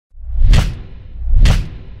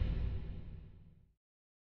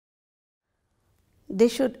they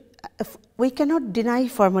should, we cannot deny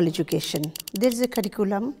formal education. There is a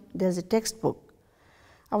curriculum, there is a textbook.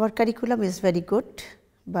 Our curriculum is very good,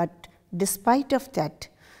 but despite of that,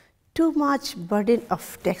 too much burden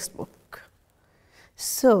of textbook.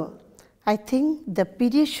 So, I think the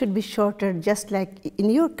period should be shorter, just like in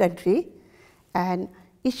your country, and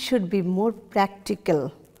it should be more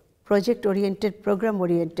practical, project oriented, program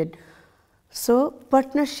oriented. So,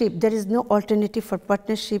 partnership, there is no alternative for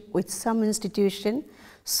partnership with some institution,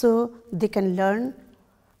 so they can learn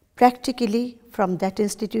practically from that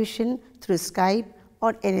institution through Skype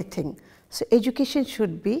or anything. So, education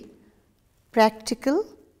should be practical,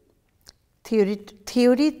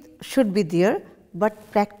 theory should be there,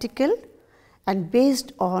 but practical and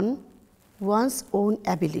based on one's own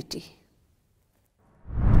ability.